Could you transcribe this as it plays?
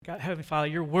God, Heavenly Father,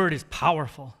 your word is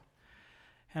powerful.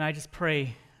 And I just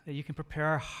pray that you can prepare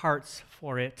our hearts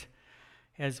for it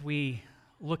as we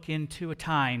look into a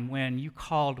time when you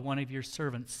called one of your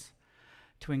servants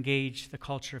to engage the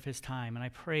culture of his time. And I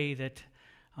pray that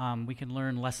we can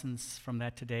learn lessons from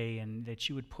that today, and that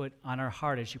you would put on our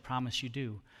heart, as you promise you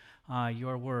do,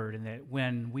 your word, and that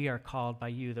when we are called by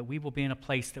you, that we will be in a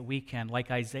place that we can,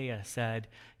 like Isaiah said,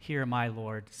 "Here, my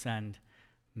Lord, send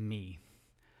me."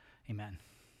 Amen.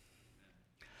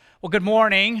 Well, good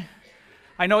morning.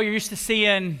 I know you're used to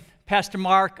seeing Pastor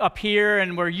Mark up here,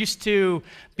 and we're used to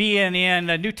being in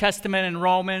the New Testament and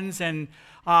Romans, and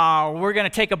we're going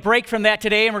to take a break from that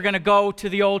today, and we're going to go to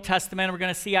the Old Testament, and we're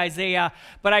going to see Isaiah.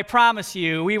 But I promise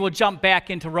you, we will jump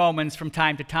back into Romans from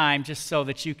time to time, just so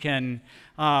that you can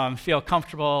feel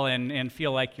comfortable and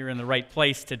feel like you're in the right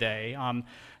place today.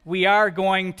 We are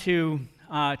going to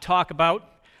talk about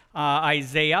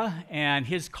Isaiah and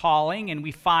his calling, and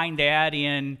we find that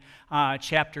in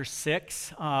chapter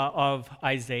 6 of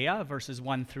Isaiah, verses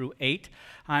 1 through 8.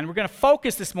 And we're going to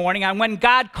focus this morning on when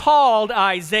God called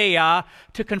Isaiah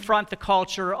to confront the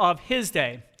culture of his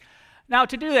day. Now,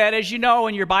 to do that, as you know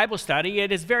in your Bible study,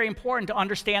 it is very important to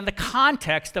understand the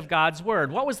context of God's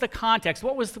word. What was the context?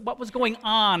 What was going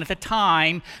on at the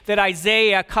time that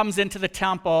Isaiah comes into the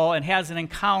temple and has an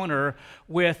encounter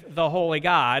with the holy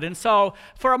God? And so,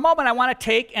 for a moment, I want to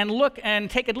take a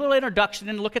little introduction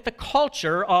and look at the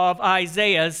culture of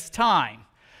Isaiah's time.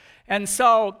 And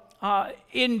so,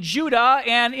 in Judah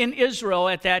and in Israel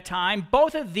at that time,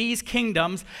 both of these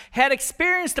kingdoms had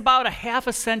experienced about a half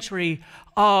a century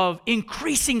of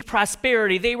increasing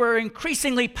prosperity. They were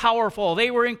increasingly powerful.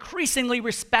 They were increasingly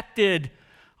respected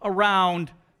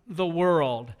around the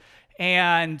world.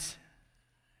 And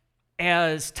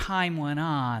as time went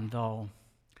on, though,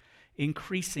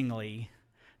 increasingly,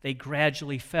 they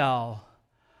gradually fell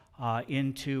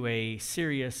into a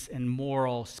serious and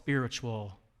moral,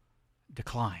 spiritual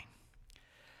decline.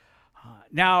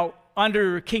 Now,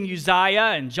 under King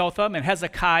Uzziah and Jotham and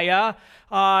Hezekiah,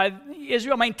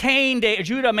 Judah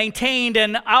maintained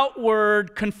an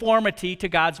outward conformity to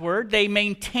God's word. They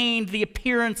maintained the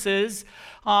appearances.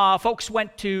 Folks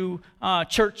went to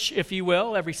church, if you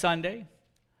will, every Sunday.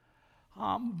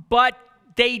 But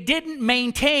they didn't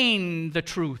maintain the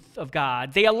truth of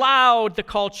God. They allowed the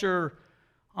culture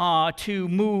to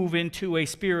move into a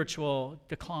spiritual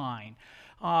decline.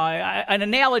 An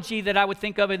analogy that I would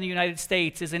think of in the United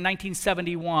States is in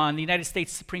 1971, the United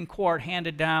States Supreme Court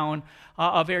handed down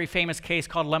a very famous case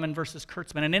called Lemon versus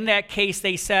Kurtzman. And in that case,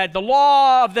 they said, the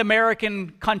law of the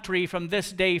American country from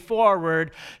this day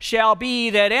forward shall be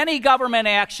that any government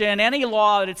action, any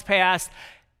law that it's passed,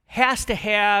 has to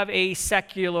have a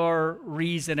secular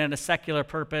reason and a secular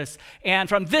purpose. And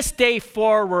from this day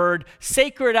forward,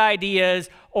 sacred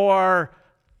ideas or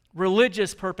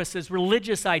religious purposes,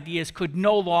 religious ideas could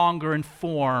no longer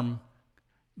inform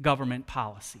government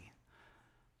policy,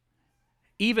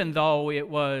 even though it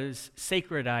was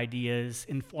sacred ideas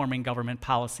informing government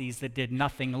policies that did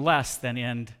nothing less than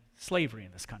end slavery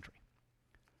in this country.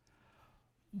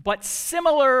 But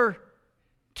similar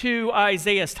to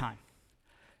Isaiah's time,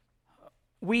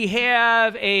 we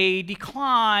have a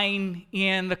decline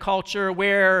in the culture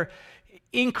where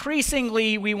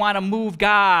increasingly we want to move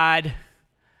God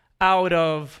out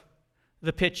of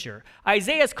the picture.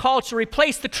 Isaiah's culture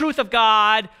replaced the truth of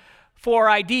God for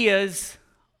ideas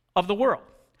of the world.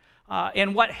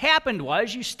 And what happened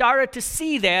was you started to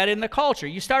see that in the culture.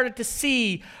 You started to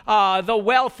see the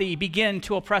wealthy begin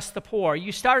to oppress the poor.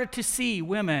 You started to see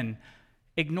women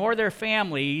ignore their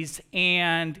families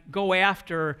and go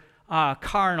after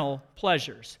carnal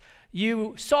pleasures.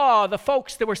 You saw the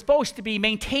folks that were supposed to be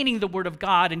maintaining the Word of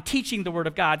God and teaching the Word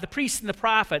of God, the priests and the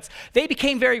prophets, they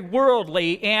became very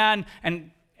worldly and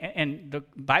the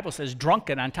Bible says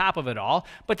drunken on top of it all,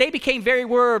 but they became very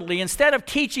worldly. Instead of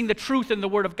teaching the truth in the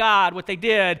Word of God, what they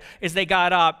did is they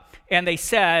got up and they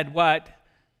said what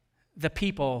the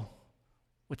people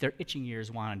with their itching ears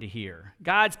wanted to hear.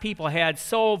 God's people had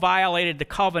so violated the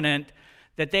covenant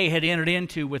that they had entered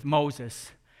into with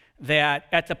Moses that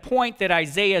at the point that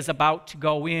Isaiah is about to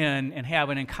go in and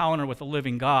have an encounter with the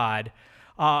living God,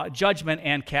 judgment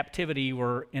and captivity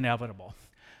were inevitable.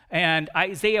 And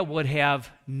Isaiah would have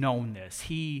known this.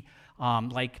 He,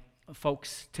 like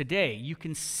folks today, you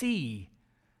can see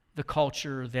the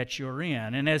culture that you're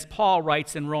in. And as Paul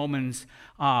writes in Romans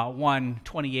 21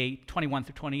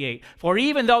 through 28, for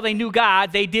even though they knew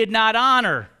God, they did not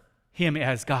honor him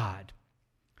as God.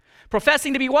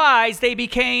 Professing to be wise, they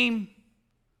became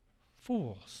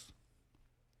fools.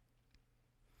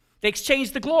 They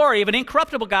exchanged the glory of an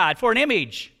incorruptible God for an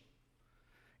image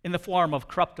in the form of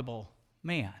corruptible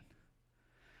man.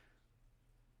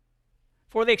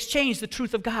 For they exchanged the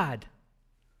truth of God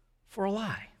for a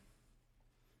lie.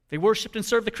 They worshiped and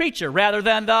served the creature rather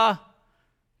than the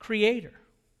Creator.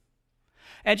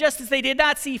 And just as they did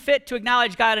not see fit to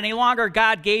acknowledge God any longer,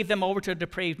 God gave them over to a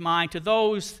depraved mind, to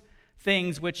those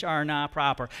things which are not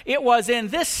proper. It was in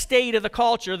this state of the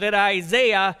culture that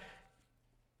Isaiah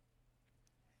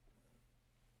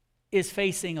is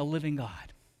facing a living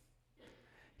God.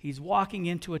 He's walking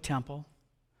into a temple.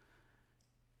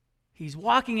 He's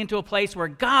walking into a place where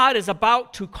God is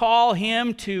about to call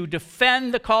him to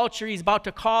defend the culture. He's about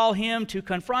to call him to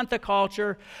confront the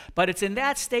culture. But it's in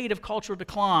that state of cultural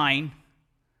decline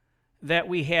that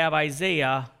we have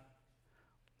Isaiah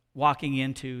walking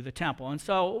into the temple. And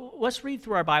so let's read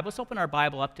through our Bible. Let's open our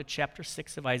Bible up to chapter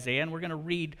 6 of Isaiah, and we're going to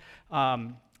read,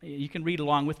 you can read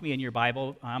along with me in your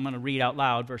Bible. I'm going to read out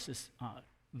loud verses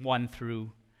 1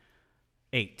 through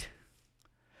 8.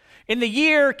 In the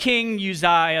year King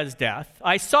Uzziah's death,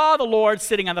 I saw the Lord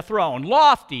sitting on the throne,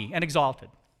 lofty and exalted,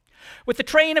 with the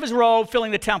train of his robe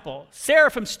filling the temple.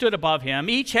 Seraphim stood above him,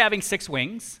 each having 6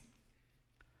 wings.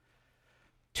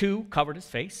 2 covered his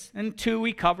face, and 2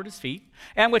 he covered his feet,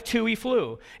 and with 2 he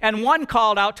flew. And one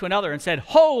called out to another and said,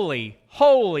 Holy,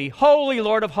 holy, holy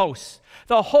Lord of hosts,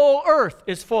 the whole earth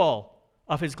is full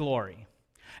of his glory.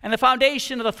 And the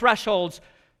foundation of the thresholds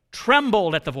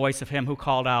trembled at the voice of him who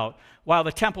called out, while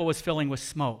the temple was filling with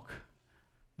smoke.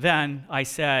 Then I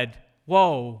said,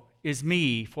 Woe is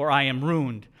me, for I am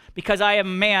ruined, because I am a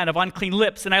man of unclean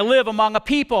lips, and I live among a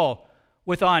people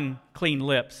with unclean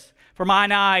lips. For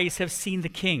mine eyes have seen the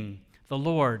King, the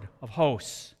Lord of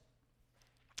hosts.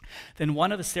 Then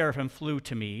one of the seraphim flew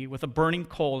to me with a burning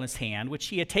coal in his hand, which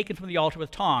he had taken from the altar with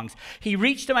tongs. He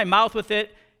reached to my mouth with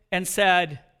it and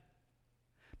said,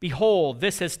 Behold,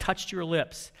 this has touched your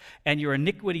lips, and your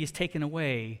iniquity is taken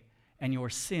away, and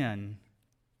your sin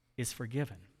is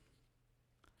forgiven.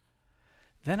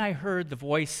 Then I heard the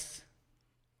voice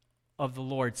of the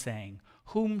Lord saying,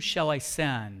 Whom shall I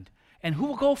send, and who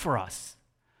will go for us?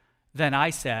 Then I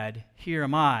said, Here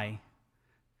am I,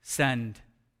 send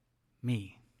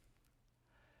me.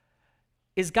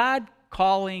 Is God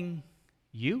calling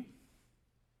you?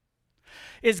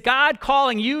 Is God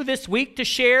calling you this week to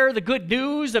share the good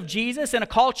news of Jesus in a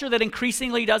culture that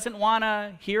increasingly doesn't want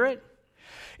to hear it?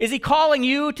 Is he calling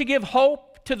you to give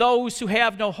hope to those who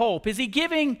have no hope? Is he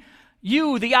giving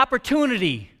you the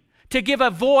opportunity to give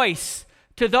a voice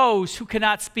to those who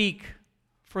cannot speak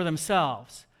for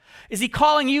themselves? Is he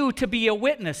calling you to be a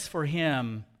witness for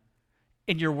him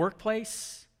in your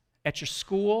workplace, at your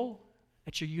school,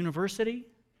 at your university?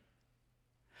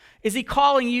 Is he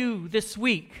calling you this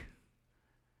week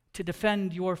to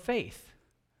defend your faith?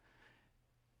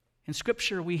 In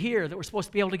Scripture, we hear that we're supposed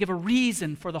to be able to give a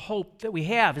reason for the hope that we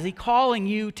have. Is he calling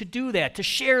you to do that, to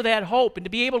share that hope, and to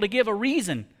be able to give a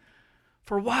reason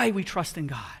for why we trust in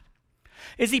God?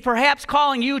 Is he perhaps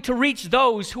calling you to reach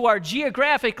those who are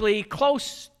geographically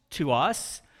close to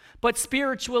us, but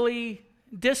spiritually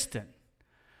distant?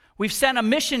 We've sent a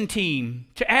mission team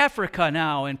to Africa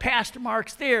now, and Pastor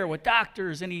Mark's there with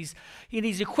doctors, and he's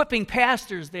equipping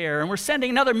pastors there, and we're sending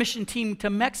another mission team to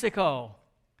Mexico.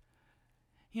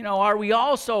 You know, are we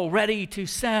also ready to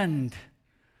send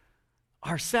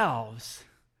ourselves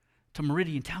to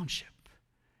Meridian Township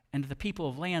and to the people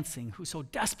of Lansing who so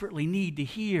desperately need to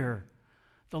hear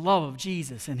the love of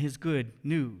Jesus and his good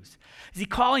news? Is he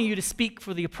calling you to speak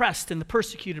for the oppressed and the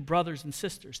persecuted brothers and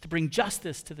sisters, to bring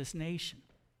justice to this nation?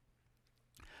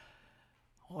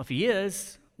 Well, if he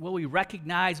is, will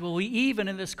we even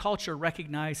in this culture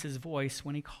recognize his voice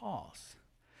when he calls?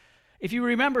 If you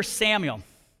remember Samuel,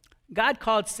 God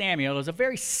called Samuel. It was a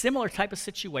very similar type of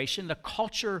situation. The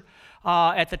culture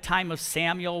at the time of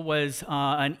Samuel was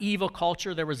an evil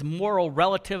culture. There was moral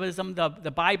relativism.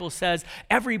 The Bible says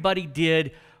everybody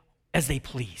did as they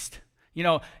pleased. You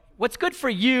know, what's good for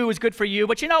you is good for you,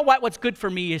 but you know what? What's good for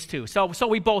me is too. So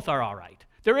we both are all right.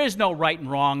 There is no right and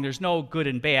wrong. There's no good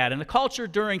and bad. And the culture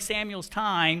during Samuel's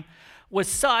time was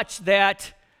such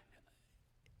that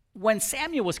when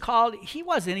Samuel was called, he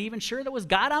wasn't even sure there was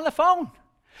God on the phone.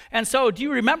 And so, do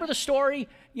you remember the story?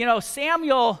 You know,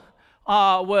 Samuel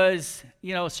was,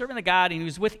 serving the God, and he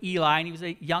was with Eli, and he was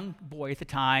a young boy at the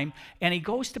time, and he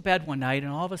goes to bed one night,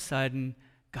 and all of a sudden,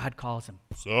 God calls him,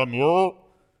 Samuel.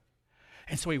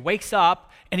 And so he wakes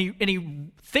up, and he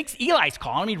thinks Eli's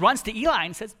calling him. He runs to Eli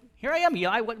and says, Here I am,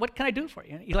 Eli. What can I do for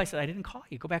you? And Eli said, I didn't call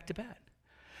you. Go back to bed.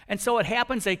 And so it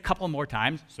happens a couple more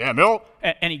times. Samuel.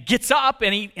 And he gets up,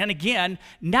 and again,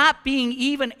 not being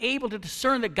even able to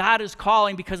discern that God is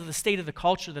calling because of the state of the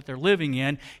culture that they're living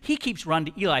in, he keeps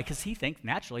running to Eli because he thinks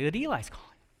naturally that Eli's calling.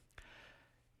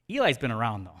 Eli's been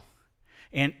around, though.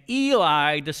 And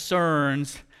Eli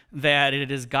discerns that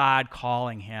it is God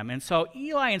calling him. And so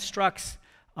Eli instructs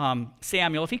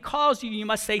Samuel, if he calls you, you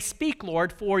must say, "Speak,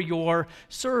 Lord, for your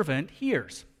servant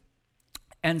hears."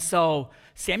 And so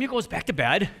Samuel goes back to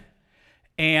bed,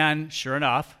 and sure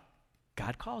enough,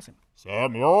 God calls him.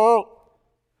 "Samuel."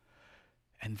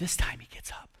 And this time he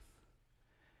gets up.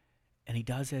 And he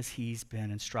does as he's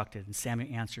been instructed. And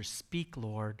Samuel answers, "Speak,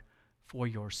 Lord, for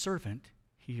your servant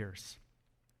hears."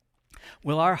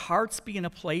 Will our hearts be in a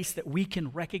place that we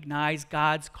can recognize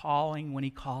God's calling when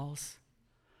he calls?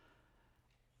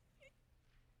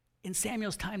 In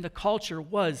Samuel's time, the culture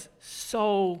was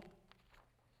so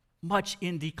much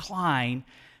in decline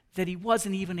that he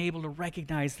wasn't even able to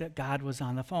recognize that God was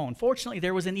on the phone. Fortunately,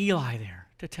 there was an Eli there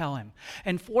to tell him.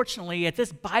 And fortunately, at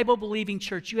this Bible-believing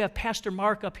church, you have Pastor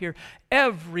Mark up here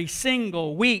every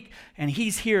single week, and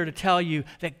he's here to tell you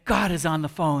that God is on the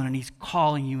phone and he's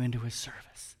calling you into his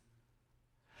service.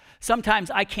 Sometimes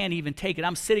I can't even take it.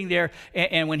 I'm sitting there,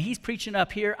 and when he's preaching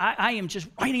up here, I am just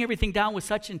writing everything down with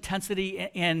such intensity,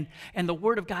 and the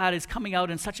Word of God is coming out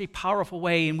in such a powerful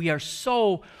way, and we are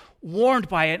so warmed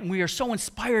by it, and we are so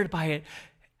inspired by it.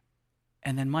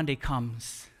 And then Monday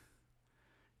comes,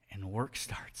 and work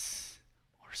starts,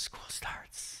 or school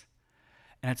starts.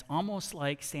 And it's almost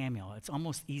like Samuel. It's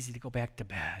almost easy to go back to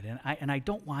bed, and I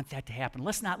don't want that to happen.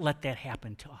 Let's not let that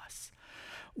happen to us.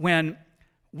 When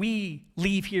we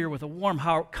leave here with a warm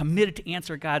heart, committed to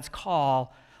answer God's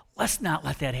call, let's not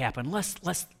let that happen. Let's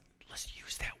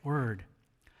use that word.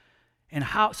 And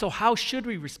how should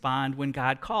we respond when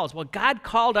God calls? Well, God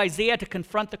called Isaiah to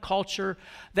confront the culture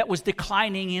that was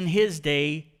declining in his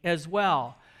day as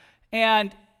well.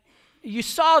 And you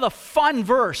saw the fun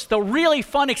verse, the really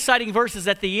fun, exciting verses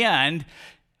at the end.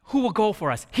 Who will go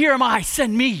for us? "Here am I,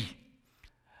 send me."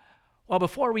 Well,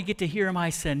 before we get to "Here am I,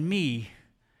 send me,"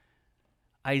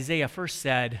 Isaiah first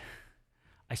said,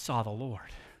 "I saw the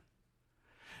Lord."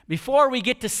 Before we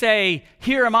get to say,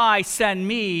 "Here am I, send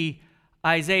me,"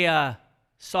 Isaiah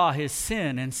saw his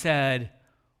sin and said,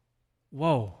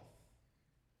 "Woe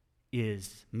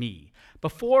is me."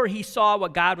 Before he saw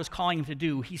what God was calling him to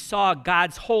do, he saw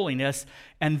God's holiness,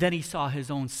 and then he saw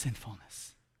his own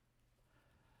sinfulness.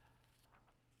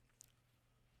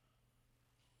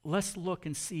 Let's look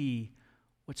and see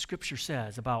what Scripture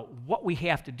says about what we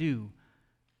have to do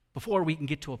before we can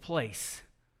get to a place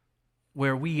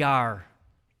where we are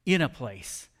in a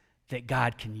place that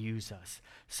God can use us.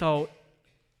 So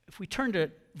if we turn to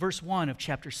verse 1 of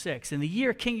chapter 6, "In the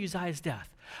year King Uzziah's death,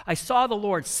 I saw the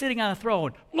Lord sitting on a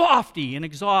throne, lofty and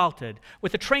exalted,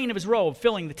 with the train of his robe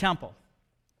filling the temple."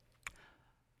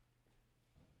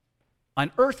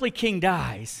 An earthly king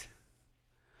dies.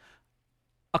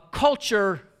 A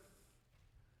culture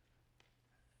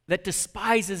that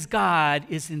despises God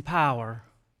is in power.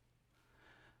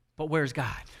 But where's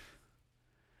God?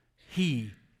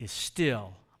 He is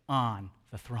still on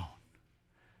the throne.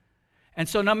 And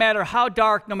so no matter how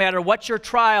dark, no matter what your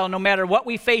trial, no matter what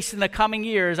we face in the coming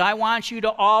years, I want you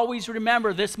to always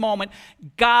remember this moment.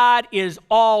 God is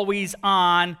always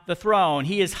on the throne.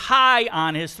 He is high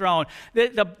on his throne.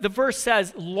 The verse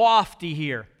says lofty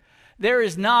here. There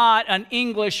is not an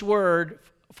English word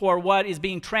for what is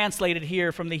being translated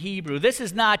here from the Hebrew. This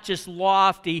is not just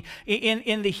lofty.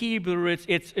 In the Hebrew,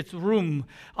 it's room.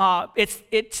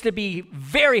 It's to be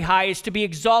very high. It's to be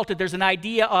exalted. There's an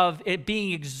idea of it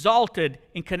being exalted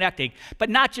in connecting. But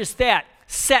not just that,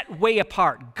 set way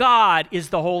apart. God is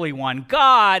the Holy One.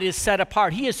 God is set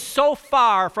apart. He is so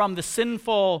far from the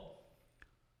sinful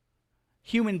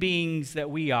human beings that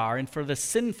we are, and for the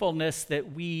sinfulness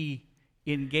that we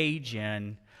engage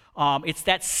in. It's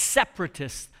that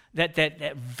separatist,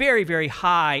 that very, very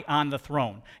high on the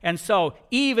throne. And so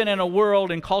even in a world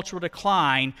in cultural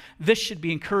decline, this should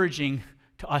be encouraging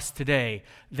to us today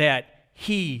that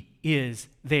he is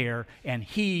there and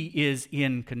he is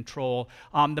in control.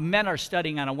 The men are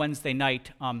studying on a Wednesday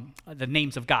night the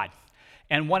names of God.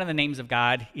 And one of the names of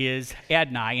God is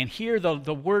Adonai. And here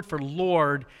the word for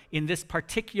Lord in this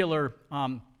particular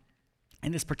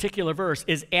verse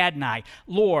is Adonai,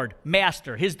 Lord,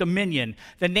 Master, his dominion.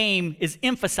 The name is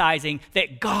emphasizing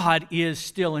that God is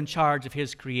still in charge of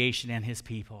his creation and his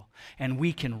people. And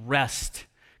we can rest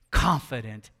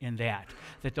confident in that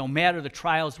no matter the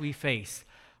trials we face,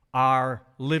 our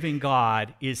living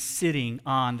God is sitting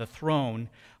on the throne.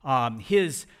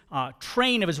 His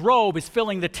train of his robe is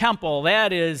filling the temple.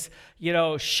 That is,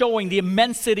 showing the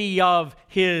immensity of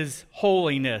his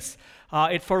holiness.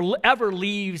 It forever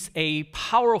leaves a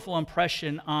powerful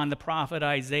impression on the prophet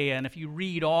Isaiah. And if you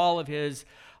read all of his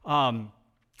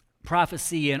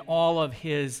prophecy and all of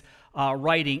his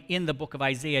writing in the book of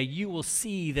Isaiah, you will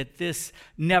see that this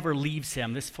never leaves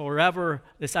him. This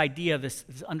idea, this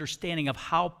understanding of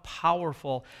how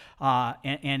powerful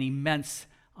and immense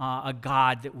a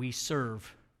God that we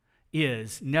serve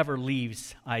is, never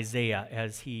leaves Isaiah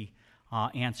as he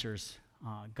answers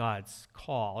God's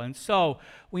call. And so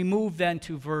we move then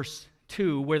to verse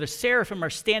 2, where the seraphim are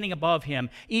standing above him,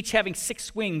 each having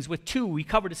 6 wings. With 2 he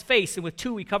covered his face, and with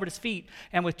 2 he covered his feet,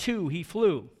 and with 2 he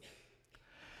flew.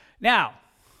 Now,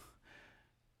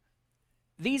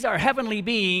 these are heavenly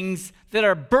beings that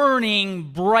are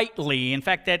burning brightly. In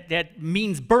fact, that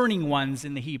means burning ones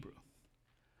in the Hebrew.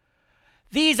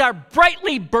 These are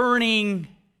brightly burning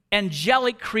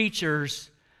angelic creatures,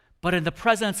 but in the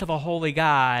presence of a holy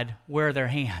God, where are their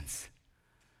hands?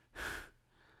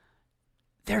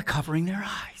 They're covering their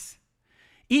eyes.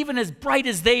 Even as bright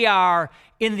as they are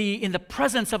in the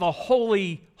presence of a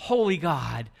holy, holy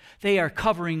God, they are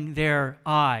covering their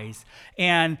eyes.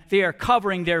 And they are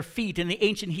covering their feet. In the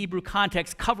ancient Hebrew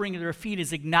context, covering their feet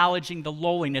is acknowledging the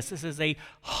lowliness. This is a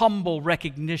humble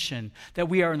recognition that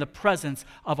we are in the presence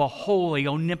of a holy,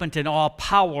 omnipotent,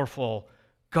 all-powerful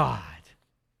God.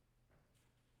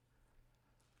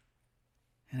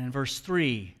 And in verse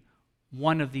 3,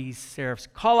 one of these seraphs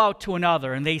call out to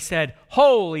another, and they said,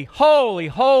 "Holy, holy,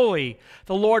 holy,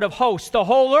 the Lord of hosts, the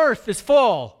whole earth is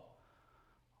full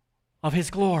of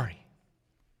his glory."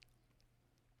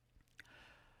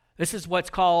 This is what's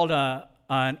called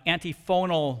an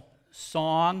antiphonal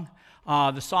song.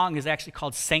 The song is actually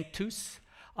called Sanctus,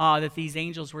 that these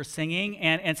angels were singing,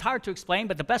 and it's hard to explain,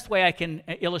 but the best way I can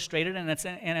illustrate it, and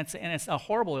it's a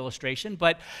horrible illustration,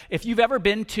 but if you've ever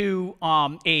been to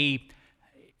a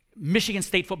Michigan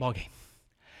State football game,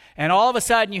 and all of a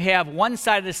sudden you have one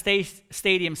side of the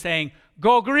stadium saying,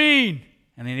 "Go green,"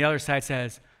 and then the other side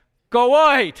says, "Go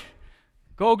white,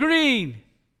 go green,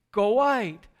 go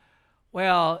white."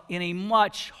 Well, in a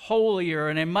much holier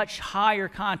and a much higher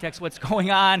context, what's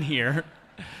going on here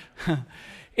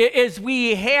is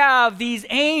we have these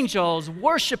angels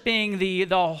worshiping the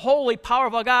holy,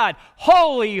 powerful God.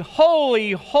 Holy,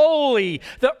 holy, holy.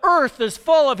 The earth is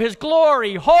full of his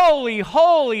glory. Holy,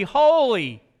 holy,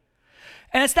 holy.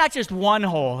 And it's not just one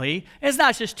holy. It's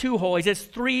not just 2 holies. It's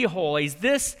 3 holies.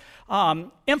 This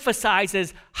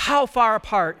emphasizes how far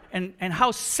apart and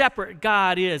how separate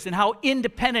God is and how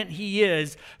independent he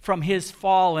is from his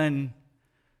fallen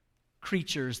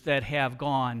creatures that have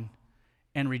gone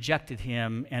and rejected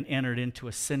him and entered into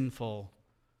a sinful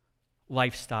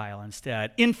lifestyle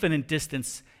instead. Infinite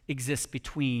distance exists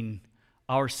between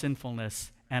our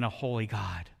sinfulness and a holy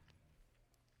God.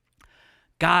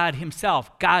 God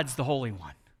himself, God's the Holy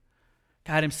One.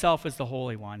 God himself is the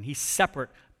Holy One. He's separate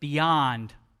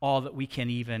beyond all that we can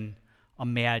even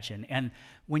imagine. And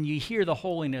when you hear the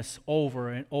holiness over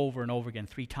and over and over again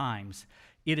 3 times,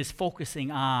 it is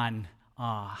focusing on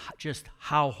just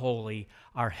how holy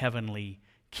our heavenly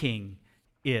King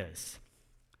is.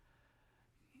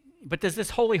 But does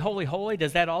this holy, holy, holy,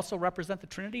 does that also represent the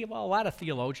Trinity? Well, a lot of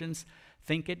theologians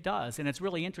think it does. And it's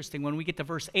really interesting. When we get to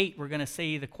verse 8, we're going to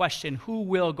say the question, who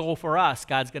will go for us?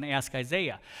 God's going to ask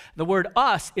Isaiah. The word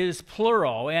us is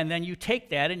plural, and then you take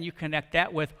that and you connect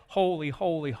that with holy,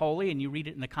 holy, holy, and you read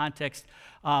it in the context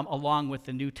along with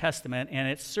the New Testament, and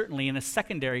it's certainly in a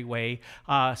secondary way,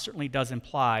 certainly does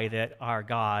imply that our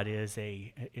God is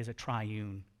a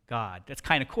triune God. That's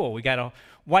kind of cool. We got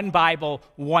one Bible,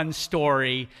 one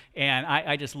story, and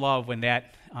I just love when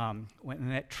that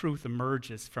truth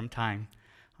emerges from time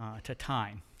to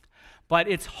time. But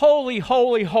it's holy,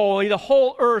 holy, holy. The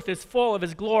whole earth is full of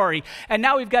his glory. And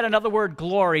now we've got another word,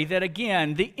 glory, that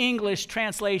again, the English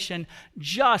translation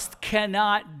just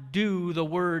cannot do the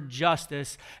word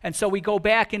justice. And so we go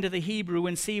back into the Hebrew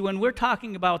and see when we're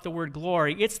talking about the word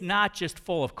glory, it's not just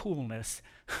full of coolness.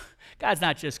 God's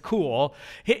not just cool.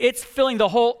 It's filling the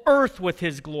whole earth with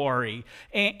his glory.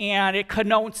 And it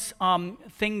connotes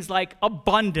things like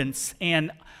abundance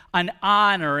and an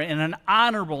honor and an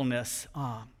honorableness.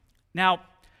 Now,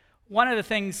 one of the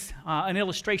things, an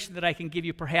illustration that I can give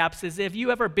you perhaps is if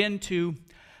you ever been to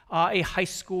a high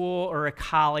school or a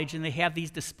college and they have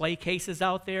these display cases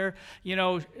out there, you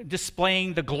know,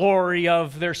 displaying the glory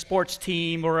of their sports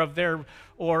team or of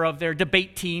their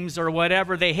debate teams or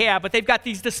whatever they have, but they've got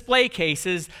these display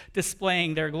cases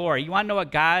displaying their glory. You want to know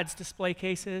what God's display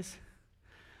case is?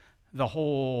 The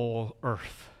whole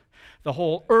earth. The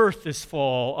whole earth is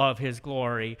full of his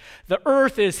glory. The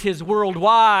earth is his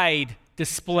worldwide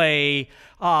display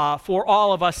for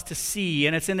all of us to see,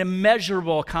 and it's an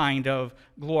immeasurable kind of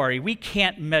glory. We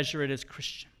can't measure it as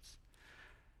Christians,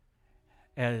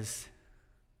 as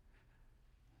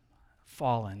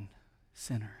fallen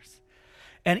sinners.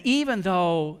 And even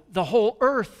though the whole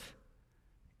earth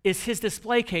is his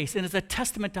display case and is a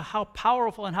testament to how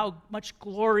powerful and how much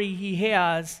glory he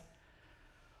has,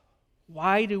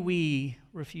 why do we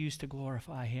refuse to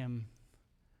glorify him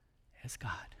as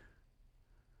God?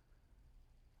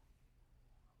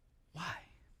 Why?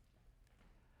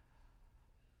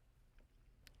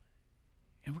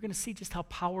 And we're going to see just how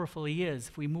powerful he is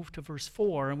if we move to verse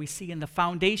 4 and we see in the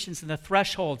foundations and the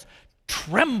thresholds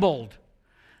trembled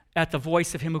at the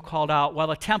voice of him who called out while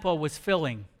the temple was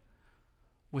filling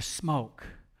with smoke.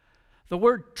 The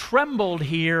word trembled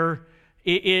here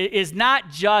is not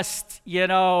just,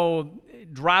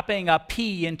 dropping a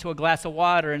pea into a glass of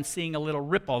water and seeing a little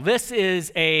ripple. This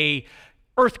is a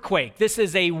earthquake. This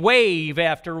is a wave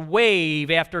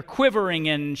after quivering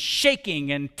and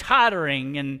shaking and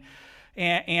tottering,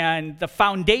 and the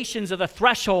foundations of the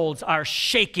thresholds are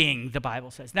shaking, the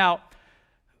Bible says. Now,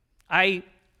 I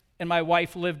and my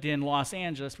wife lived in Los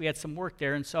Angeles. We had some work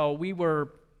there, and so we were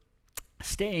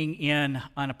staying in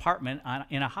an apartment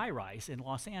in a high-rise in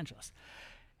Los Angeles.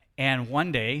 And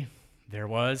one night, there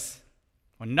was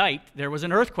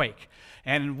an earthquake.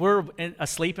 And we're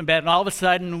asleep in bed, and all of a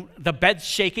sudden, the bed's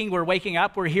shaking. We're waking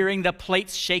up. We're hearing the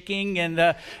plates shaking, and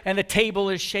the table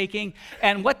is shaking.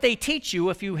 And what they teach you,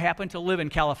 if you happen to live in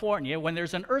California, when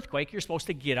there's an earthquake, you're supposed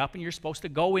to get up and you're supposed to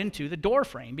go into the door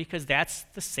frame because that's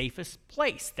the safest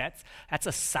place. That's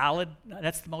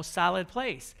the most solid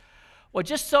place. Well,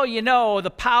 just so you know,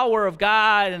 the power of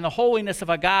God and the holiness of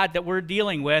a God that we're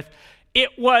dealing with,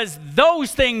 it was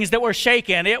those things that were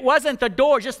shaken. It wasn't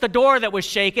just the door that was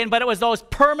shaken, but it was those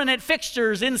permanent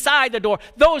fixtures inside the door.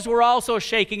 Those were also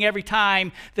shaking every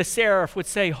time the seraph would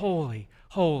say, "Holy,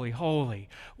 holy, holy."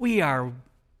 We are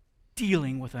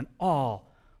dealing with an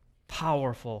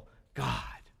all-powerful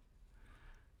God.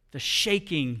 The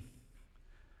shaking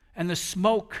and the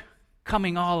smoke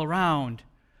coming all around.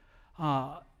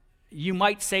 You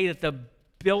might say that the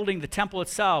temple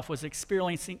itself, was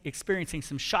experiencing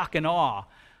some shock and awe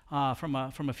from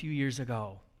a few years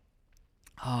ago.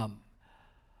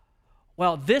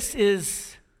 Well, this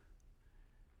is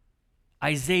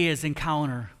Isaiah's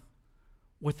encounter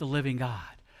with the living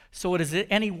God. So it is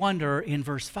any wonder in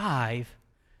verse 5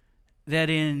 that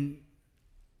in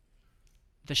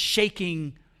the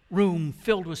shaking room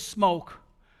filled with smoke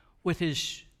with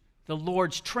the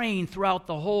Lord's train throughout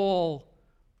the whole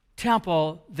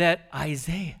temple that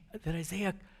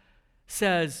Isaiah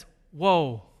says,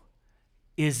 "Woe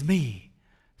is me,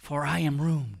 for I am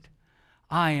ruined.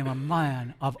 I am a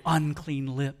man of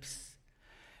unclean lips,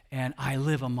 and I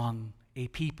live among a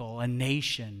people, a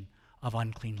nation of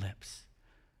unclean lips."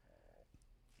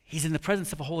 He's in the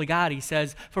presence of a holy God. He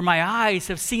says, "For my eyes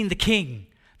have seen the King,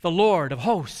 the Lord of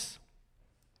hosts."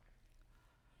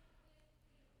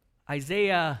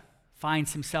 Isaiah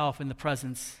finds himself in the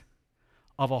presence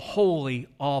of a holy,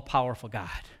 all-powerful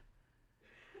God.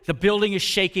 The building is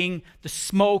shaking. The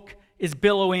smoke is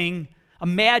billowing.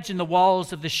 Imagine the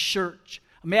walls of the church.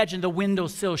 Imagine the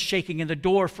windowsill shaking and the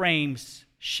door frames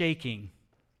shaking.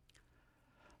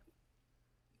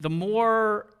 The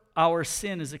more our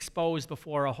sin is exposed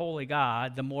before a holy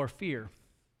God, the more fear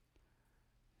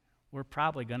we're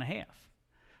probably going to have.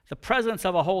 The presence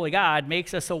of a holy God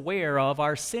makes us aware of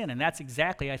our sin, and that's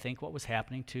exactly, I think, what was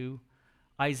happening to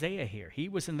Isaiah here. He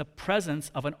was in the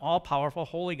presence of an all-powerful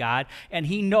holy God, and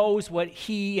he knows what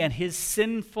he and his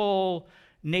sinful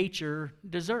nature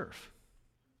deserve.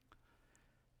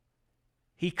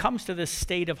 He comes to this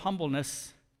state of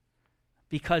humbleness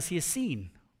because he has seen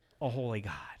a holy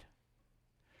God.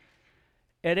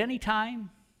 At any time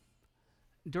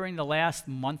during the last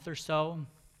month or so,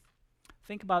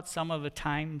 think about some of the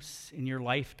times in your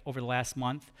life over the last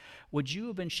month. Would you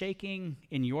have been shaking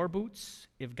in your boots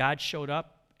if God showed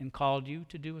up and called you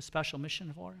to do a special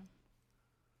mission for him?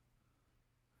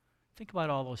 Think about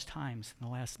all those times in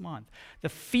the last month. The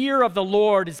fear of the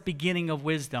Lord is beginning of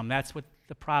wisdom. That's what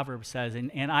the proverb says.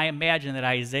 And I imagine that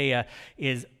Isaiah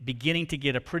is beginning to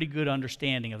get a pretty good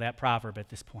understanding of that proverb at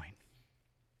this point.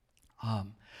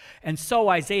 And so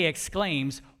Isaiah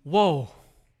exclaims, "Woe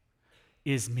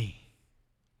is me."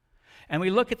 And we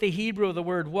look at the Hebrew of the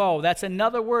word woe. That's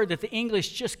another word that the English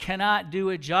just cannot do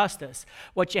it justice.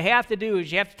 What you have to do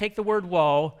is you have to take the word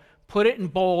woe, put it in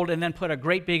bold, and then put a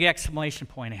great big exclamation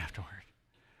point afterward.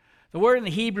 The word in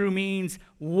the Hebrew means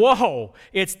woe.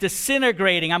 It's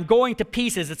disintegrating. I'm going to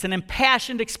pieces. It's an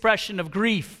impassioned expression of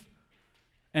grief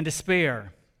and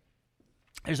despair.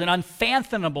 There's an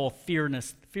unfathomable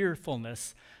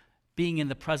fearfulness being in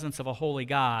the presence of a holy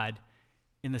God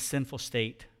in the sinful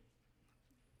state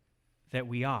that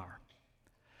we are.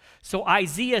 So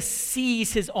Isaiah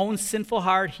sees his own sinful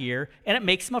heart here, and it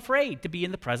makes him afraid to be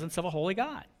in the presence of a holy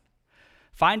God.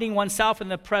 Finding oneself in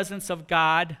the presence of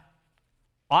God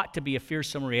ought to be a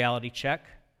fearsome reality check,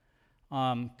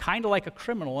 kind of like a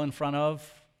criminal in front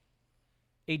of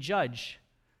a judge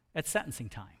at sentencing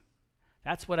time.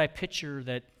 That's what I picture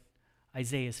that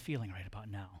Isaiah is feeling right about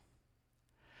now.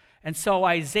 And so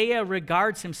Isaiah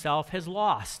regards himself as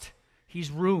lost.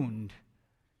 He's ruined.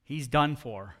 He's done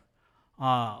for.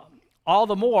 All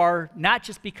the more, not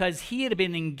just because he had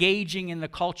been engaging in the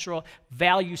cultural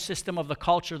value system of the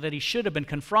culture that he should have been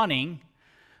confronting,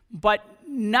 but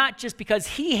not just because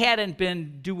he hadn't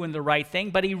been doing the right thing,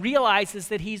 but he realizes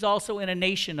that he's also in a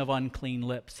nation of unclean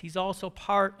lips. He's also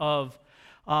part of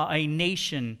a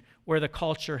nation where the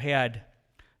culture had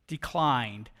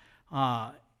declined.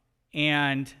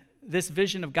 And this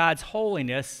vision of God's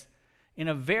holiness, in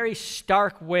a very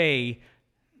stark way,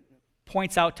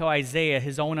 points out to Isaiah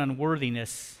his own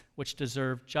unworthiness, which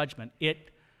deserved judgment.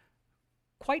 It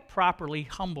quite properly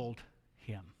humbled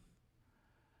him.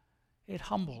 It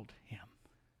humbled him.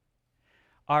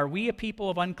 Are we a people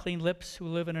of unclean lips who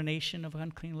live in a nation of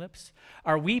unclean lips?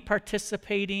 Are we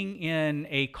participating in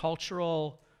a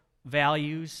cultural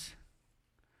values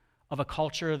of a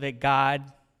culture that God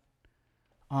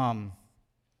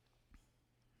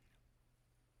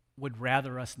would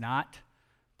rather us not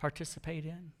participate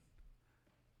in?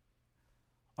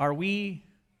 Are we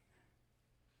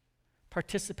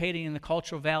participating in the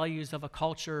cultural values of a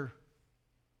culture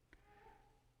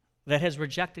that has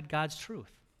rejected God's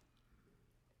truth?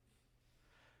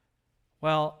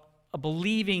 Well, a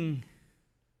believing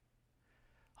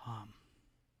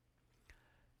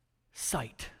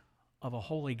sight of a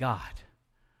holy God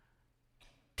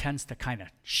tends to kind of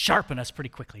sharpen us pretty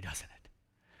quickly, doesn't it?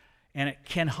 And it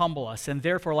can humble us. And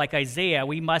therefore, like Isaiah,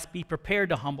 we must be prepared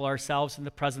to humble ourselves in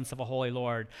the presence of a holy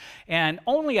Lord. And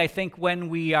only, I think, when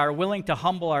we are willing to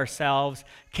humble ourselves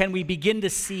can we begin to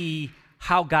see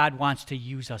how God wants to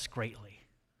use us greatly.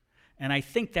 And I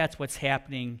think that's what's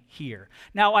happening here.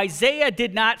 Now, Isaiah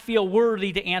did not feel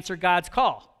worthy to answer God's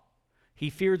call. He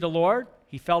feared the Lord.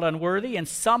 He felt unworthy. And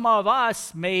some of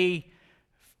us may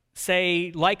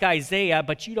say, like Isaiah,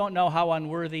 but you don't know how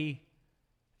unworthy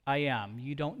I am.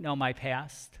 You don't know my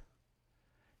past.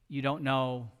 You don't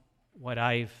know what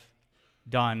I've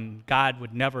done. God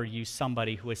would never use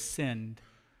somebody who has sinned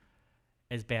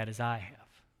as bad as I have.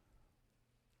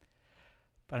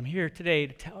 But I'm here today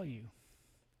to tell you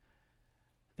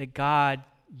that God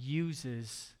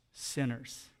uses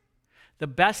sinners. The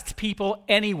best people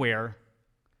anywhere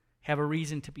have a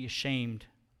reason to be ashamed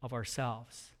of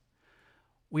ourselves.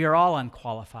 We are all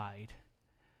unqualified.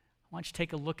 I want you to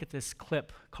take a look at this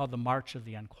clip called The March of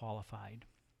the Unqualified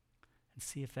and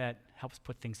see if that helps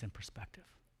put things in perspective.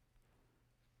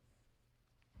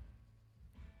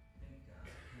 Think God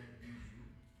can't use you?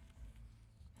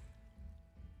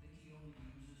 Think He only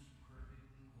uses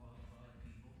perfectly qualified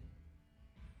people?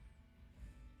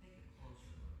 Take a closer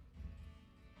look.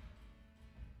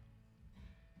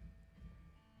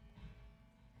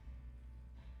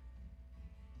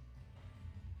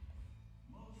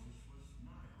 Moses was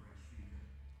not a great speaker.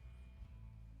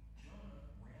 Jonah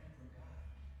ran from God.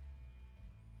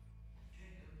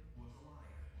 Jacob was a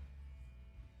liar.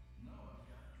 Noah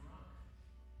got drunk.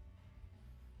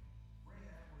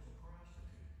 Rahab was a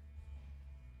prostitute.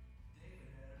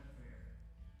 David had an affair.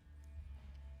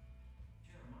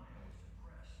 Jeremiah was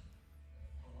depressed.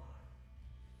 A lot.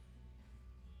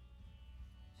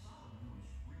 Solomon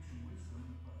was rich in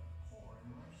wisdom, but poor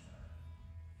in lifestyle.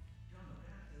 John the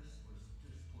Baptist was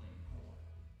just plain poor.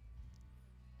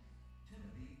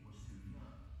 Timothy was too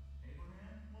young.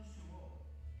 Abraham was too old.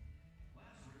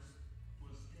 Lazarus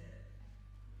was dead.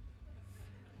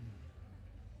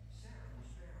 Sarah was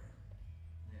barren.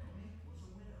 Naomi was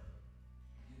a widow.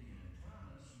 Gideon and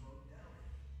Thomas both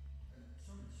doubted, and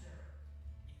so did Sarah.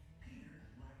 Peter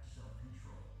lacked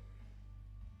self-control.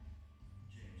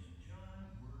 James and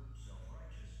John were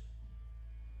self-righteous.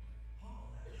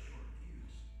 Paul had short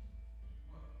fuse.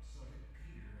 Well, so did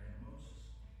Peter and Moses.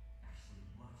 Actually,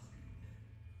 lots of people did.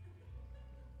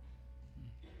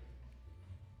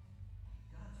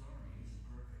 God's army isn't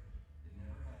perfect. It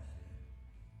never has been.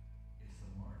 It's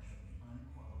the march of the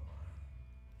unqualified.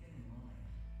 Get in line.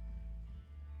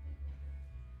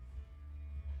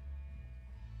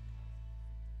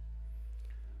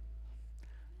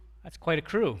 That's quite a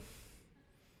crew.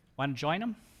 Want to join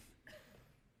them?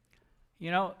 You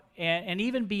know, and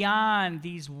even beyond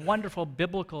these wonderful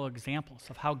biblical examples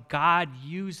of how God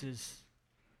uses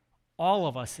all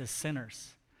of us as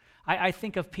sinners. I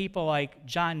think of people like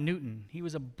John Newton. He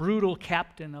was a brutal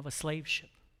captain of a slave ship.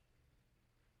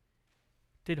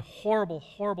 did horrible,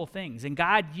 horrible things. And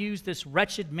God used this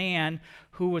wretched man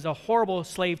who was a horrible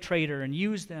slave trader and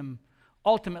used him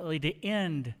ultimately to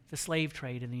end the slave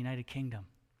trade in the United Kingdom.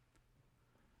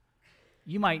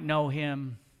 You might know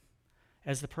him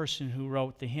as the person who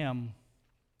wrote the hymn,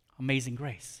 Amazing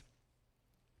Grace.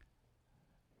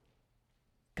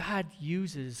 God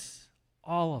uses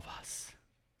all of us.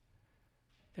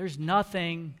 There's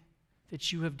nothing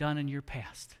that you have done in your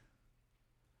past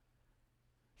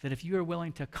that if you are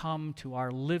willing to come to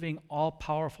our living,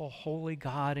 all-powerful, holy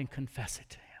God and confess it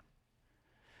to him,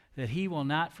 that he will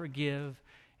not forgive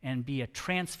and be a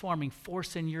transforming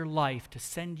force in your life to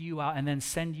send you out and then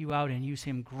send you out and use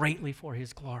him greatly for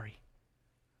his glory.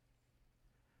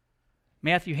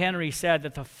 Matthew Henry said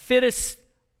that the fittest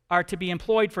are to be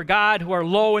employed for God who are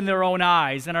low in their own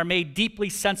eyes and are made deeply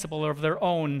sensible of their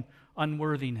own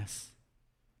unworthiness.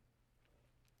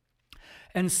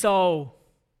 And so,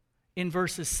 in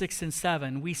verses 6 and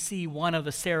 7, we see one of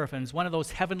the seraphims, one of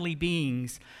those heavenly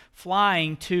beings,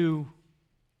 flying to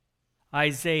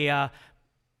Isaiah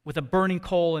with a burning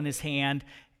coal in his hand.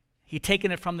 He'd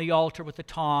taken it from the altar with the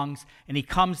tongs, and he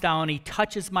comes down, he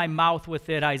touches my mouth with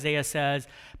it, Isaiah says,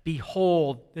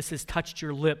 "Behold, this has touched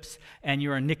your lips, and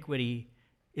your iniquity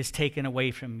is taken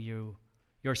away from you.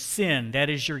 Your sin, that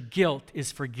is your guilt,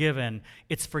 is forgiven.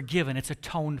 It's forgiven, it's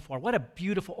atoned for." What a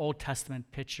beautiful Old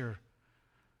Testament picture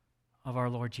of our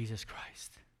Lord Jesus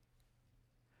Christ.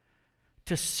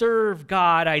 To serve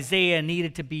God, Isaiah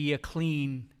needed to be a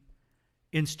clean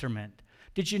instrument.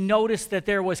 Did you notice that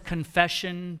there was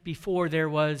confession before there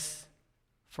was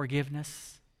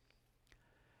forgiveness?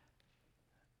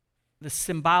 The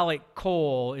symbolic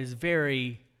coal is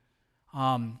very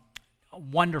a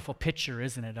wonderful picture,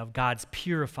 isn't it, of God's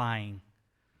purifying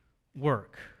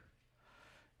work.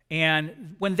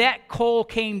 And when that coal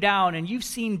came down, and you've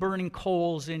seen burning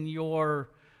coals in your,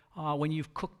 when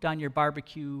you've cooked on your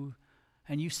barbecue,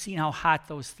 and you've seen how hot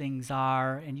those things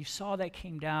are, and you saw that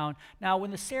came down. Now,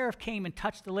 when the seraph came and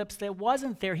touched the lips, that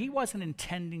wasn't there. He wasn't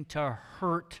intending to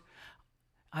hurt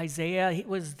Isaiah. He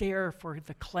was there for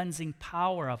the cleansing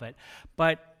power of it.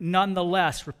 But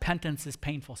nonetheless, repentance is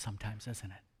painful sometimes,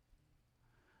 isn't it?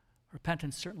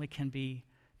 Repentance certainly can be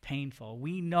painful.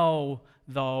 We know,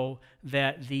 though,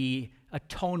 that the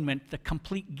atonement, the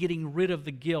complete getting rid of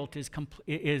the guilt is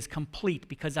complete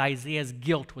because Isaiah's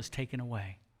guilt was taken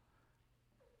away.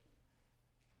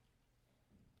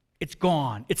 It's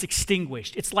gone. It's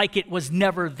extinguished. It's like it was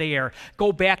never there.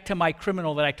 Go back to my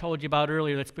criminal that I told you about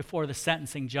earlier that's before the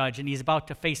sentencing judge, and he's about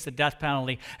to face the death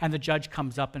penalty, and the judge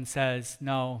comes up and says,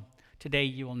 "No, today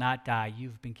you will not die.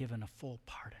 You've been given a full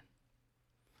pardon.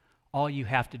 All you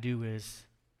have to do is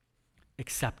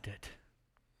accept it."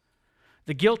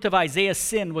 The guilt of Isaiah's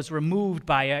sin was removed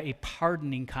by a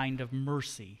pardoning kind of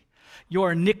mercy.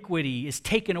 Your iniquity is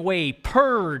taken away,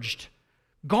 purged,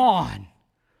 gone,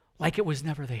 like it was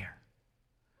never there.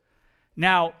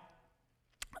 Now,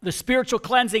 the spiritual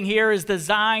cleansing here is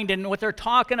designed, and what they're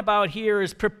talking about here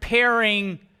is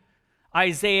preparing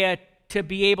Isaiah to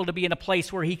be able to be in a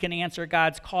place where he can answer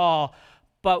God's call.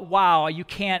 But wow, you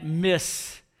can't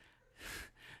miss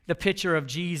the picture of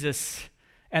Jesus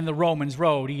and the Romans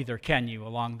road either, can you,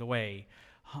 along the way?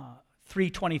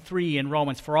 3:23 in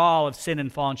Romans, "For all have sinned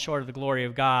and fallen short of the glory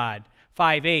of God."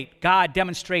 5:8, God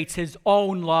demonstrates his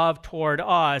own love toward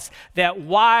us, that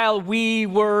while we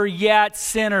were yet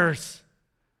sinners,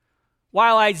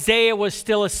 while Isaiah was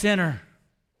still a sinner,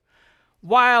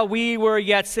 while we were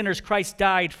yet sinners, Christ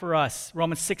died for us.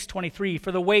 Romans 6:23,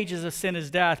 "For the wages of sin is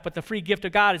death, but the free gift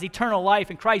of God is eternal life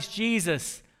in Christ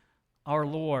Jesus our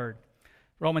Lord."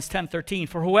 Romans 10:13,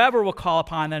 "For whoever will call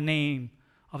upon the name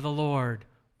of the Lord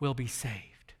will be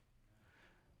saved."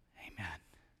 Amen.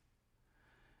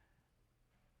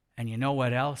 And you know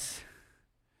what else?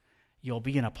 You'll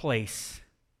be in a place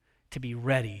to be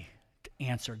ready to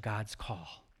answer God's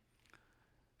call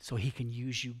so he can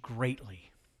use you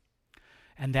greatly.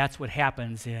 And that's what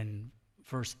happens in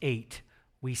verse 8.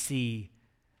 We see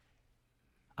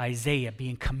Isaiah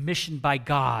being commissioned by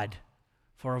God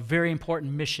for a very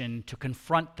important mission to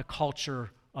confront the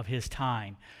culture of his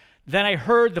time. "Then I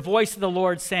heard the voice of the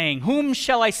Lord saying, 'Whom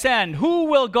shall I send? Who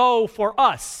will go for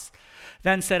us?'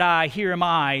 Then said I, 'Here am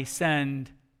I,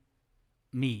 send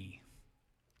me.'"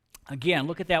 Again,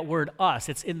 look at that word "us."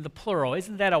 It's in the plural.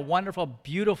 Isn't that a wonderful,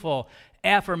 beautiful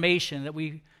affirmation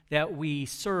that we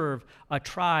serve a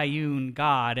triune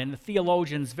God? And the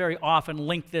theologians very often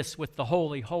link this with the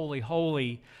holy, holy,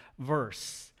 holy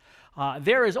verse.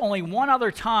 There is only one other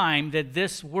time that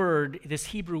this word, this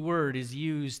Hebrew word, is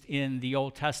used in the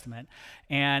Old Testament,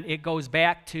 and it goes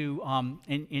back to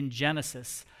in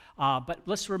Genesis. But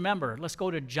let's remember, let's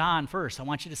go to John first. I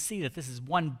want you to see that this is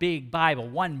one big Bible,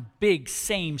 one big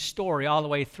same story all the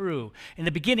way through. In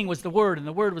the beginning was the Word, and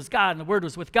the Word was God, and the Word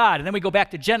was with God. And then we go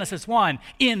back to Genesis 1,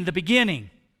 in the beginning.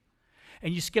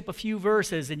 And you skip a few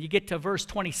verses, and you get to verse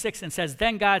 26, and says,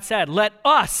 then God said, let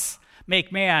us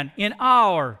make man in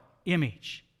our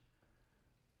image.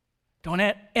 Don't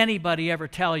let anybody ever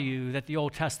tell you that the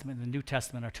Old Testament and the New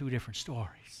Testament are two different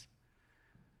stories.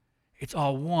 It's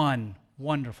all one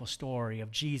wonderful story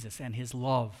of Jesus and his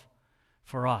love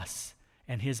for us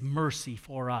and his mercy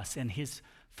for us and his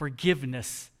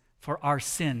forgiveness for our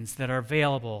sins that are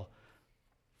available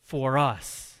for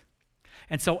us.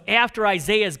 And so after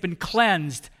Isaiah has been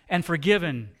cleansed and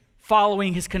forgiven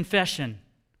following his confession,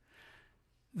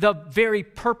 the very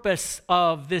purpose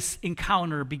of this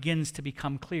encounter begins to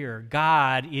become clear.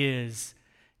 God is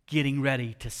getting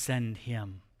ready to send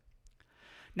him.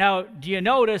 Now, do you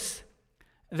notice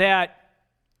that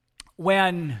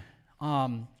when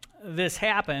this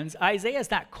happens, Isaiah is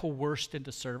not coerced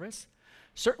into service?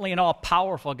 Certainly an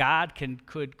all-powerful God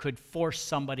could force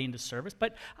somebody into service,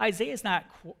 but Isaiah is not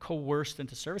coerced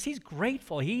into service. He's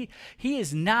grateful. He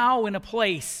is now in a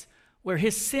place where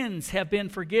his sins have been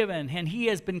forgiven and he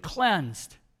has been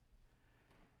cleansed.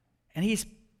 And he's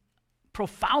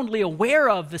profoundly aware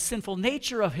of the sinful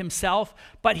nature of himself,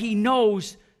 but he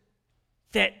knows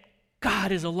that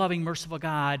God is a loving, merciful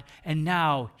God, and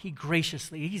now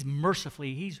he's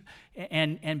mercifully,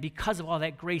 and because of all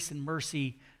that grace and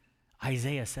mercy,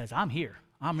 Isaiah says, I'm here,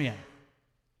 I'm in.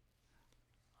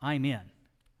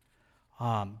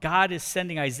 God is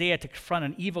sending Isaiah to confront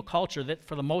an evil culture that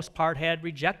for the most part had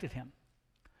rejected him.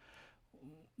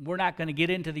 We're not going to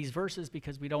get into these verses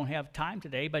because we don't have time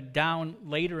today, but down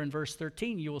later in verse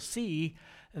 13, you will see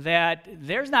that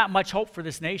there's not much hope for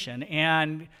this nation,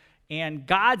 and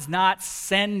God's not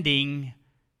sending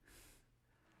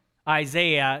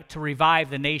Isaiah to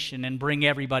revive the nation and bring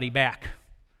everybody back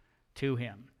to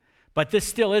him. But this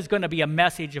still is going to be a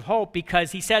message of hope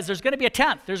because he says there's going to be a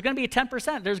tenth, there's going to be a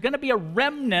 10%, there's going to be a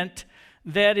remnant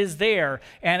that is there.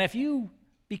 And if you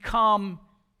become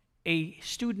a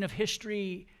student of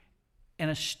history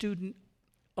and a student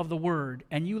of the Word,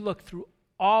 and you look through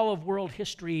all of world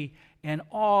history and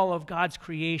all of God's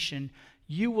creation,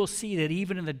 you will see that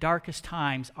even in the darkest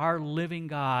times, our living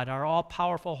God, our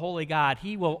all-powerful, holy God,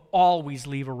 he will always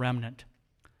leave a remnant.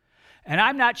 And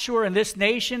I'm not sure in this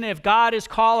nation if God is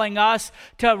calling us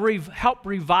to help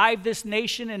revive this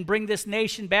nation and bring this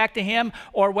nation back to him,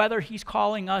 or whether he's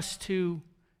calling us to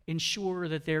ensure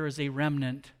that there is a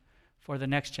remnant for the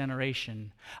next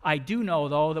generation. I do know,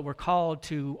 though, that we're called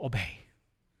to obey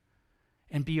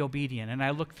and be obedient. And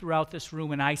I look throughout this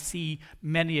room and I see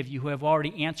many of you who have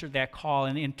already answered that call,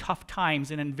 and in tough times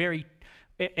and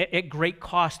at great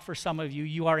cost for some of you,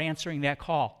 you are answering that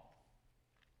call.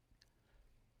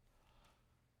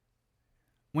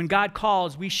 When God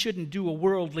calls, we shouldn't do a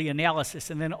worldly analysis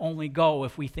and then only go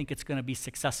if we think it's going to be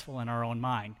successful in our own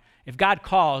mind. If God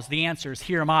calls, the answer is,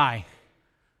 here am I.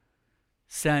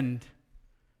 Send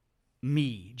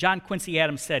me. John Quincy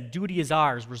Adams said, duty is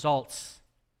ours, results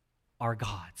are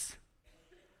God's.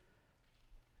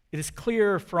 It is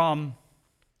clear from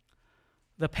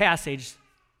the passage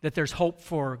that there's hope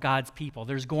for God's people.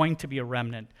 There's going to be a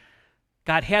remnant.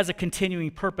 God has a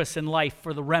continuing purpose in life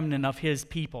for the remnant of his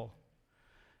people.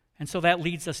 And so that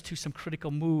leads us to some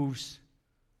critical moves.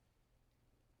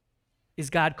 Is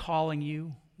God calling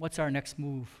you? What's our next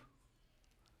move?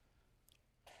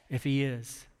 If he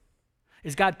is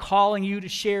God calling you to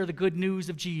share the good news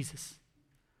of Jesus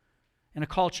in a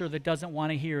culture that doesn't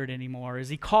want to hear it anymore? Is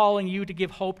he calling you to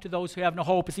give hope to those who have no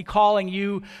hope? Is he calling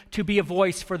you to be a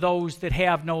voice for those that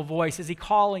have no voice? Is he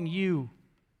calling you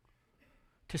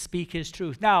to speak his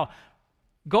truth? Now,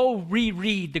 go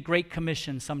reread the Great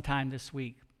Commission sometime this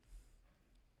week,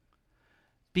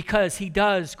 because he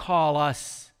does call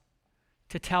us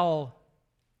to tell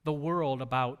the world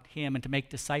about him and to make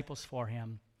disciples for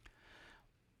him.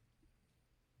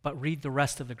 But read the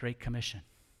rest of the Great Commission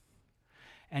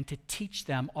and to teach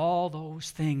them all those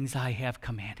things I have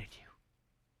commanded you.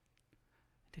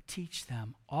 To teach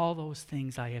them all those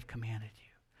things I have commanded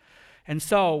you. And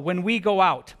so when we go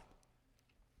out,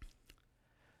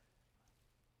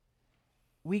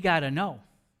 we got to know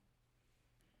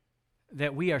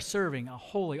that we are serving a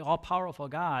holy, all-powerful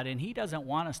God, and he doesn't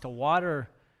want us to water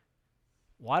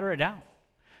it down.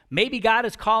 Maybe God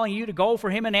is calling you to go for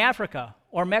him in Africa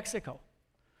or Mexico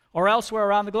or elsewhere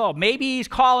around the globe. Maybe he's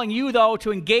calling you, though,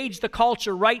 to engage the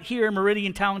culture right here in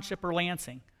Meridian Township or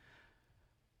Lansing.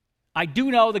 I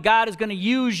do know that God is going to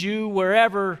use you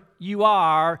wherever you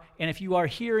are, and if you are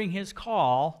hearing his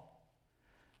call,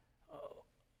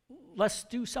 let's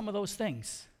do some of those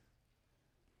things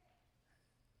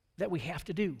that we have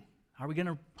to do. Are we going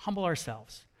to humble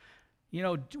ourselves?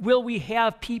 Will we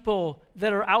have people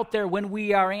that are out there when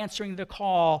we are answering the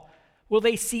call? Will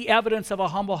they see evidence of a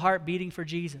humble heart beating for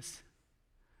Jesus?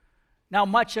 Now,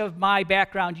 much of my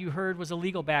background you heard was a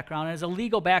legal background. And as a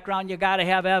legal background, you got to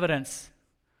have evidence.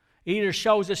 It either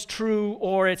shows it's true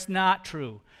or it's not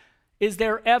true. Is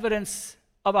there evidence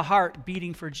of a heart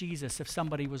beating for Jesus if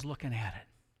somebody was looking at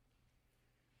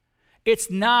it?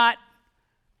 It's not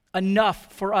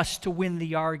enough for us to win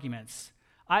the arguments.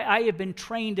 I have been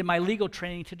trained in my legal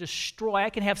training to destroy. I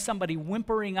can have somebody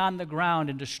whimpering on the ground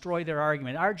and destroy their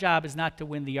argument. Our job is not to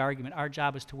win the argument. Our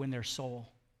job is to win their soul.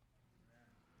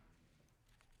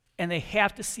 And they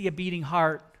have to see a beating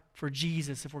heart for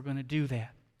Jesus if we're going to do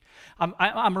that.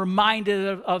 I'm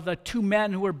reminded of the two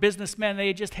men who were businessmen.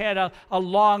 They just had a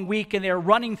long week, and they're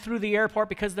running through the airport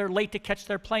because they're late to catch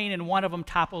their plane, and one of them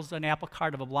topples an apple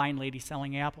cart of a blind lady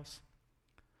selling apples.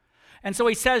 And so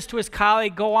he says to his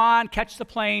colleague, go on, catch the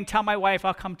plane, tell my wife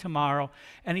I'll come tomorrow.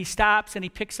 And he stops and he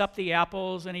picks up the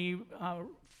apples and he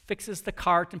fixes the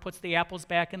cart and puts the apples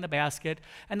back in the basket.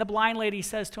 And the blind lady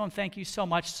says to him, thank you so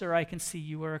much, sir, I can see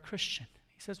you are a Christian.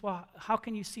 He says, well, how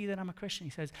can you see that I'm a Christian?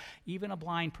 He says, even a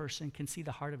blind person can see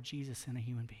the heart of Jesus in a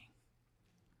human being.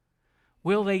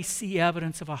 Will they see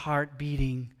evidence of a heart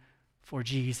beating for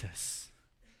Jesus?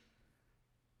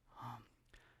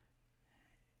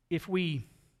 If we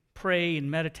pray and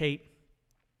meditate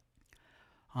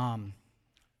on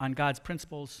God's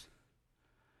principles,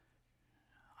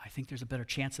 I think there's a better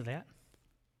chance of that.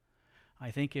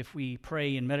 I think if we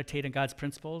pray and meditate on God's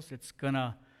principles, it's going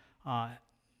to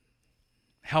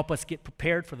help us get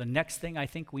prepared for the next thing I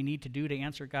think we need to do to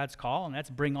answer God's call, and that's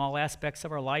bring all aspects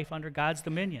of our life under God's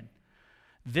dominion.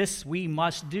 This we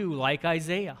must do like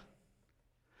Isaiah.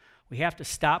 We have to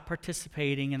stop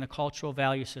participating in the cultural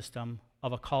value system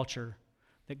of a culture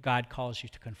that God calls you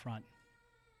to confront.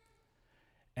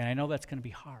 And I know that's going to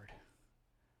be hard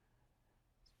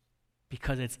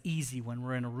because it's easy when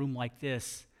we're in a room like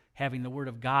this having the Word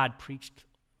of God preached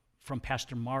from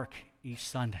Pastor Mark each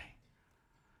Sunday.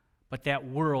 But that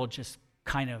world just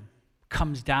kind of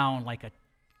comes down like a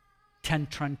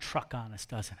 10-ton truck on us,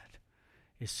 doesn't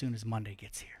it, as soon as Monday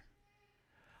gets here.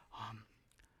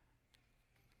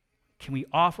 Can we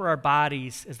offer our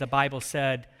bodies, as the Bible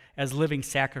said, as living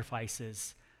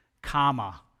sacrifices,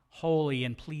 holy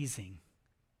and pleasing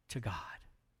to God?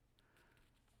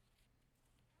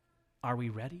 Are we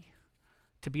ready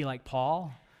to be like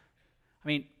Paul? I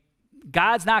mean,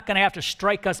 God's not going to have to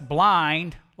strike us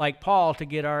blind like Paul to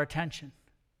get our attention.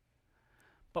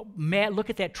 But man, look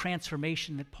at that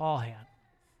transformation that Paul had.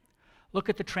 Look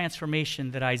at the transformation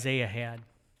that Isaiah had.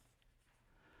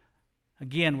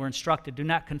 Again, we're instructed, do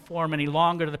not conform any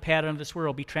longer to the pattern of this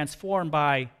world. Be transformed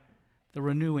by the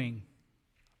renewing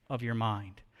of your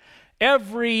mind.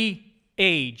 Every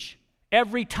age,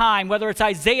 every time, whether it's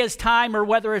Isaiah's time or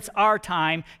whether it's our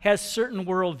time, has certain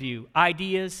worldview,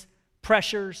 ideas,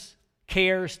 pressures,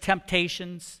 cares,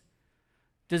 temptations,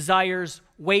 desires,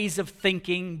 ways of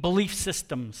thinking, belief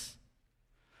systems.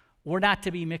 We're not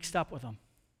to be mixed up with them.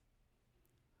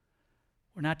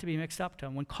 We're not to be mixed up to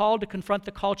them. When called to confront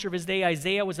the culture of his day,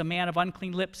 Isaiah was a man of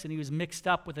unclean lips, and he was mixed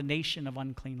up with a nation of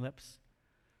unclean lips.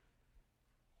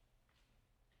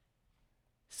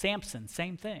 Samson,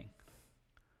 same thing.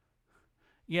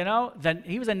 Then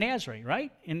he was a Nazarene,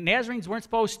 right? And Nazarenes weren't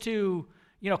supposed to,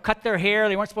 cut their hair.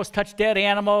 They weren't supposed to touch dead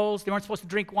animals. They weren't supposed to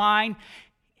drink wine.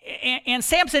 And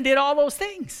Samson did all those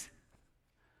things.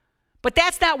 But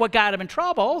that's not what got him in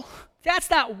trouble. That's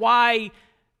not why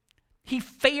he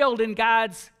failed in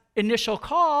God's initial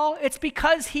call. It's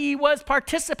because he was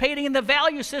participating in the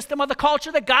value system of the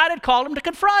culture that God had called him to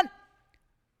confront.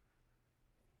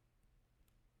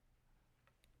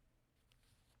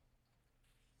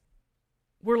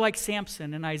 We're like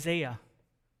Samson and Isaiah,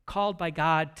 called by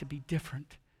God to be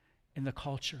different in the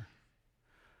culture.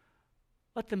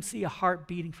 Let them see a heart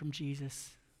beating from Jesus.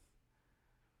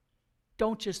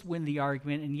 Don't just win the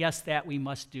argument, and yes, that we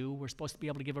must do. We're supposed to be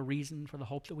able to give a reason for the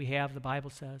hope that we have, the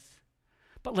Bible says.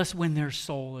 But let's win their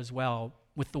soul as well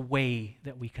with the way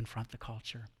that we confront the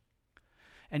culture.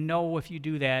 And know if you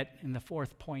do that, in the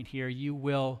fourth point here, you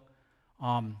will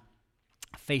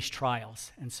face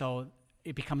trials. And so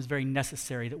it becomes very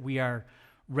necessary that we are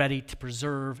ready to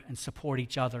preserve and support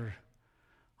each other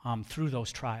through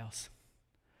those trials.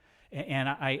 And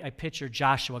I picture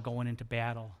Joshua going into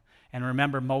battle. And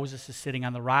remember, Moses is sitting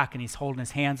on the rock, and he's holding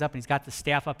his hands up, and he's got the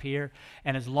staff up here.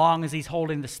 And as long as he's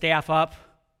holding the staff up,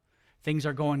 things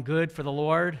are going good for the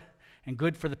Lord and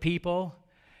good for the people.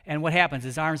 And what happens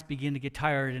is arms begin to get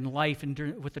tired in life, and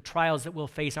with the trials that we'll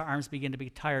face, our arms begin to be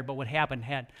tired. But what happened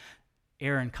had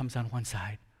Aaron comes on one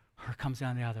side, Hur comes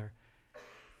on the other,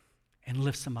 and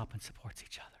lifts them up and supports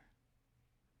each other.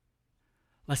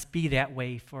 Let's be that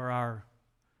way for our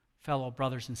fellow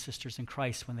brothers and sisters in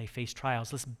Christ when they face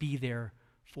trials. Let's be there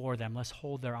for them. Let's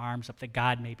hold their arms up that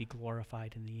God may be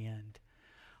glorified in the end.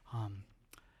 And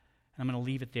I'm going to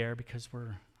leave it there because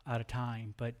we're out of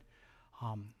time, but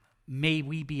may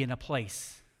we be in a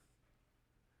place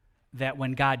that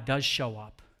when God does show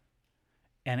up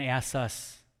and asks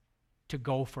us to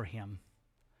go for him,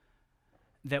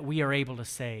 that we are able to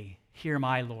say, "Here,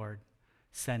 my Lord,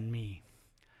 send me."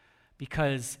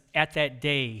 Because at that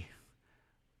day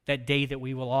that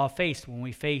we will all face, when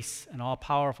we face an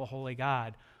all-powerful, holy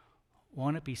God,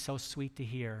 won't it be so sweet to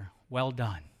hear, "Well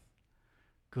done,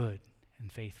 good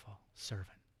and faithful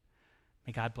servant."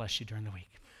 May God bless you during the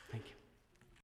week.